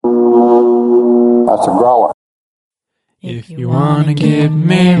That's a growler. If you wanna get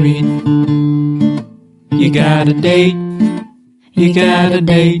married, you gotta date. You gotta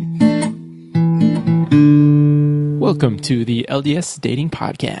date. Welcome to the LDS Dating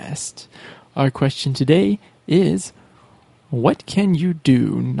Podcast. Our question today is, what can you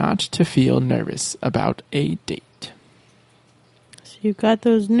do not to feel nervous about a date? So you've got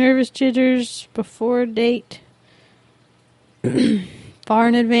those nervous jitters before a date, far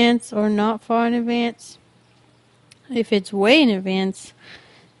in advance or not far in advance. If it's way in advance,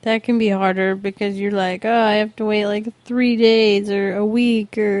 that can be harder because you're like, oh, I have to wait like 3 days or a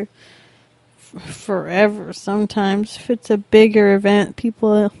week or forever sometimes. If it's a bigger event,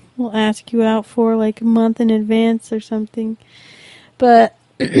 people will ask you out for like a month in advance or something. But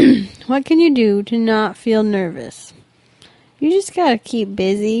what can you do to not feel nervous? You just gotta keep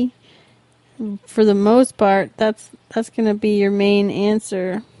busy. For the most part, that's going to be your main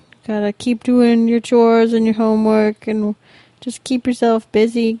answer. Gotta keep doing your chores and your homework and just keep yourself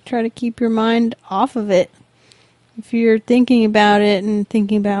busy. Try to keep your mind off of it. If you're thinking about it and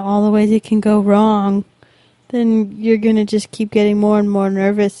thinking about all the ways it can go wrong, then you're going to just keep getting more and more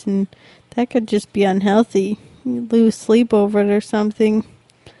nervous, and that could just be unhealthy. You lose sleep over it or something.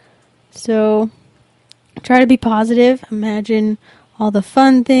 So try to be positive. Imagine all the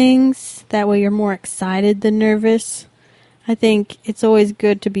fun things. That way you're more excited than nervous. I think it's always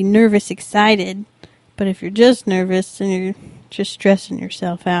good to be nervous excited, but if you're just nervous, then you're just stressing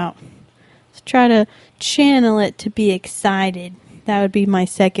yourself out. So try to channel it to be excited. That would be my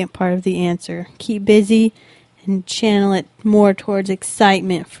second part of the answer. Keep busy and channel it more towards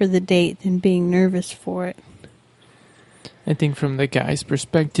excitement for the date than being nervous for it. I think from the guy's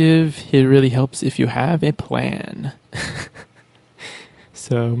perspective, it really helps if you have a plan.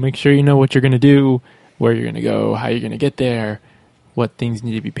 So make sure you know what you're going to do, where you're going to go, how you're going to get there, what things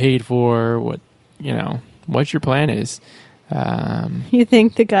need to be paid for, what your plan is. You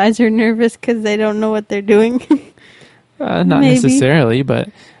think the guys are nervous because they don't know what they're doing? Not necessarily,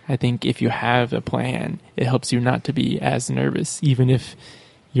 but I think if you have a plan, it helps you not to be as nervous, even if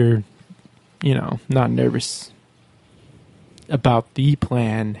you're, not nervous about the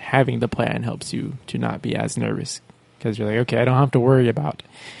plan. Having the plan helps you to not be as nervous because you're like, okay, I don't have to worry about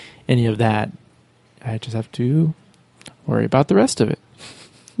any of that. I just have to worry about the rest of it.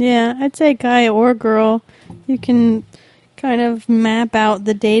 Yeah, I'd say guy or girl, you can kind of map out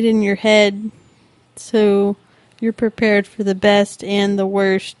the date in your head so you're prepared for the best and the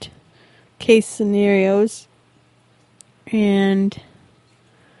worst case scenarios. And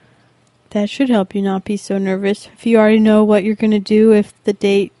that should help you not be so nervous. If you already know what you're going to do, if the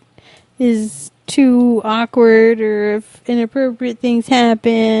date is too awkward or if inappropriate things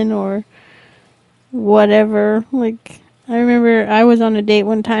happen or whatever. Like, I remember I was on a date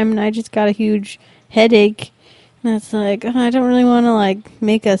one time and I just got a huge headache. And it's like, I don't really want to,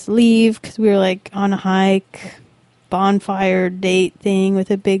 make us leave because we were, on a hike, bonfire date thing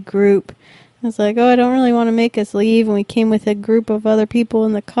with a big group. And it's like, I don't really want to make us leave. And we came with a group of other people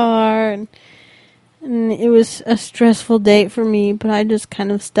in the car. And it was a stressful date for me, but I just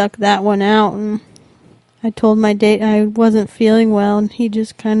kind of stuck that one out. And I told my date I wasn't feeling well, and he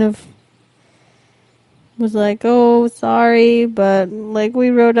just kind of was like, oh, sorry, but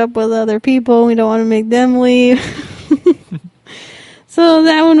we rode up with other people, we don't want to make them leave. So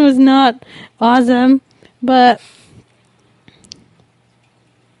that one was not awesome, but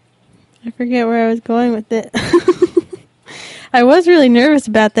I forget where I was going with it. I was really nervous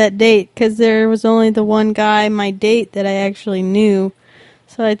about that date because there was only the one guy, my date, that I actually knew.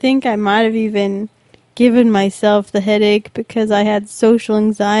 So I think I might have even given myself the headache because I had social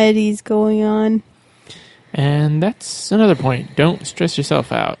anxieties going on. And that's another point. Don't stress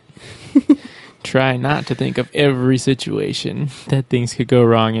yourself out. Try not to think of every situation that things could go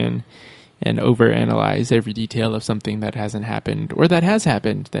wrong in and overanalyze every detail of something that hasn't happened or that has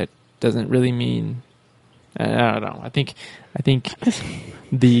happened that doesn't really mean... I don't know. I think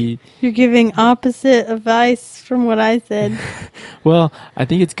You're giving opposite advice from what I said. Well, I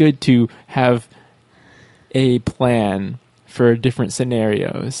think it's good to have a plan for different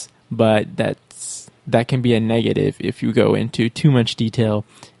scenarios, but that can be a negative if you go into too much detail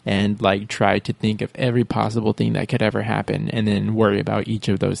and try to think of every possible thing that could ever happen and then worry about each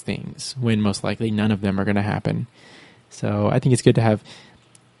of those things when most likely none of them are going to happen. So I think it's good to have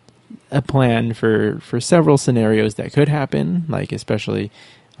a plan for several scenarios that could happen, especially,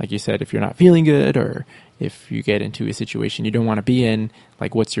 like you said, if you're not feeling good or if you get into a situation you don't want to be in,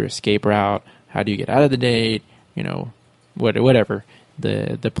 what's your escape route? How do you get out of the date? Whatever.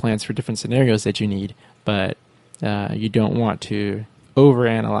 The plans for different scenarios that you need, but you don't want to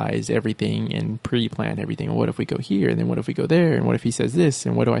overanalyze everything and pre-plan everything. And what if we go here? And then what if we go there? And what if he says this?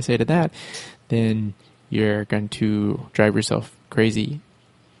 And what do I say to that? Then you're going to drive yourself crazy,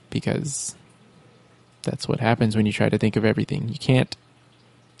 because that's what happens when you try to think of everything. You can't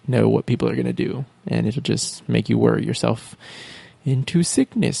know what people are going to do, and it'll just make you worry yourself into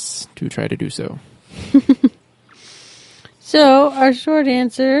sickness to try to do so. So our short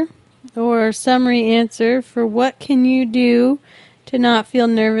answer, or summary answer for what can you do to not feel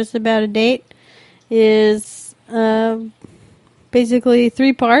nervous about a date, is basically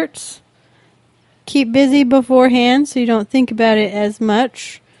 3 parts. Keep busy beforehand so you don't think about it as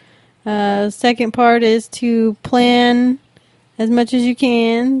much. Second part is to plan as much as you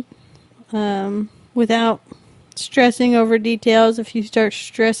can without stressing over details. If you start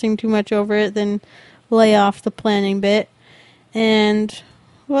stressing too much over it, then lay off the planning bit. And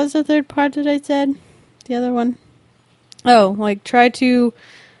what was the third part that I said? The other one? Oh, like try to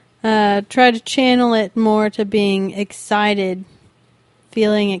channel it more to being excited,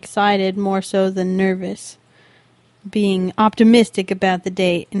 feeling excited more so than nervous. Being optimistic about the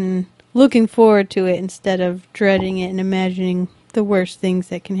date and looking forward to it instead of dreading it and imagining the worst things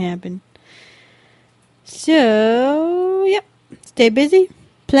that can happen. So, yep. Stay busy,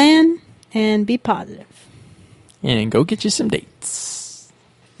 plan, and be positive. And go get you some dates.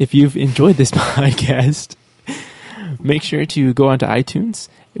 If you've enjoyed this podcast, make sure to go onto iTunes,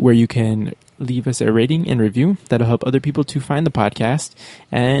 where you can leave us a rating and review. That'll help other people to find the podcast,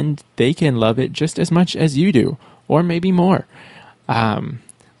 and they can love it just as much as you do, or maybe more.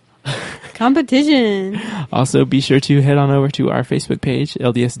 Competition. Also, be sure to head on over to our Facebook page,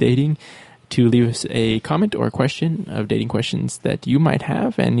 LDS Dating, to leave us a comment or question of dating questions that you might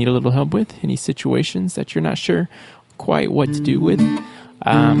have and need a little help with, any situations that you're not sure quite what to do with.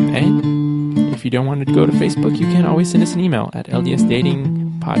 And if you don't want to go to Facebook, you can always send us an email at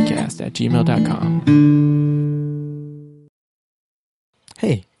ldsdatingpodcast@gmail.com.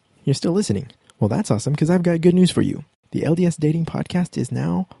 Hey, you're still listening. Well, that's awesome, because I've got good news for you. The LDS Dating Podcast is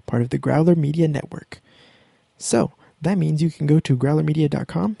now part of the Growler Media Network. So, that means you can go to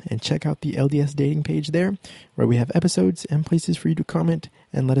growlermedia.com and check out the LDS Dating page there, where we have episodes and places for you to comment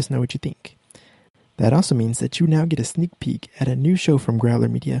and let us know what you think. That also means that you now get a sneak peek at a new show from Growler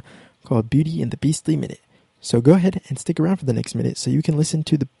Media called Beauty and the Beastly Minute. So go ahead and stick around for the next minute so you can listen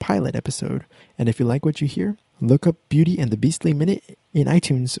to the pilot episode. And if you like what you hear, look up Beauty and the Beastly Minute in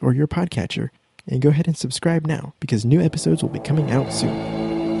iTunes or your podcatcher, and go ahead and subscribe now, because new episodes will be coming out soon.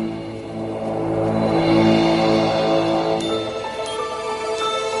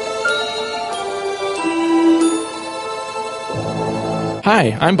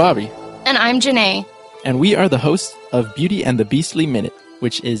 Hi, I'm Bobby. And I'm Janae. And we are the hosts of Beauty and the Beastly Minute,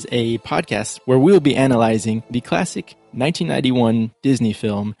 which is a podcast where we'll be analyzing the classic 1991 Disney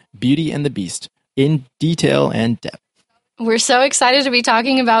film, Beauty and the Beast, in detail and depth. We're so excited to be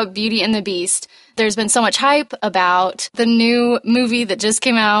talking about Beauty and the Beast. There's been so much hype about the new movie that just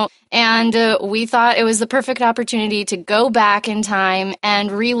came out, and we thought it was the perfect opportunity to go back in time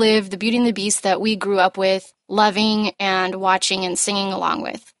and relive the Beauty and the Beast that we grew up with, loving and watching and singing along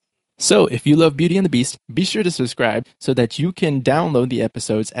with. So, if you love Beauty and the Beast, be sure to subscribe so that you can download the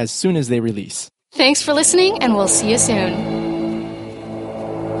episodes as soon as they release. Thanks for listening, and we'll see you soon.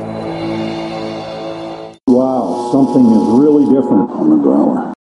 Wow, something is really different on the Growler.